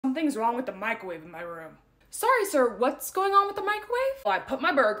Something's wrong with the microwave in my room. Sorry, sir, what's going on with the microwave? Well, I put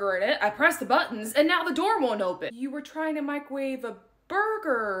my burger in it, I pressed the buttons, and now the door won't open. You were trying to microwave a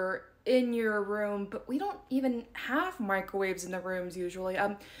burger in your room, but we don't even have microwaves in the rooms usually.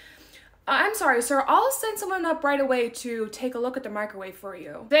 I'm sorry, sir. I'll send someone up right away to take a look at the microwave for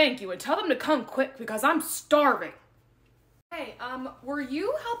you. Thank you, and tell them to come quick because I'm starving. Hey, were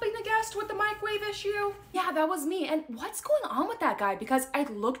you helping the guest with the microwave issue? Yeah, that was me. And what's going on with that guy? Because I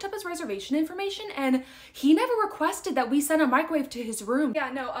looked up his reservation information and he never requested that we send a microwave to his room.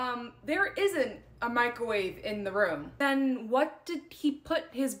 Yeah, no, there isn't a microwave in the room. Then what did he put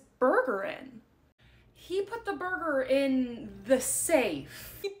his burger in? He put the burger in the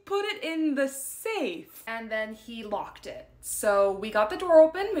safe. He put it in the safe. And then he locked it. So we got the door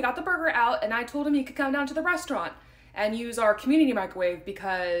open, we got the burger out, and I told him he could come down to the restaurant and use our community microwave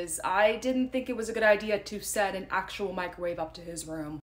because I didn't think it was a good idea to set an actual microwave up to his room.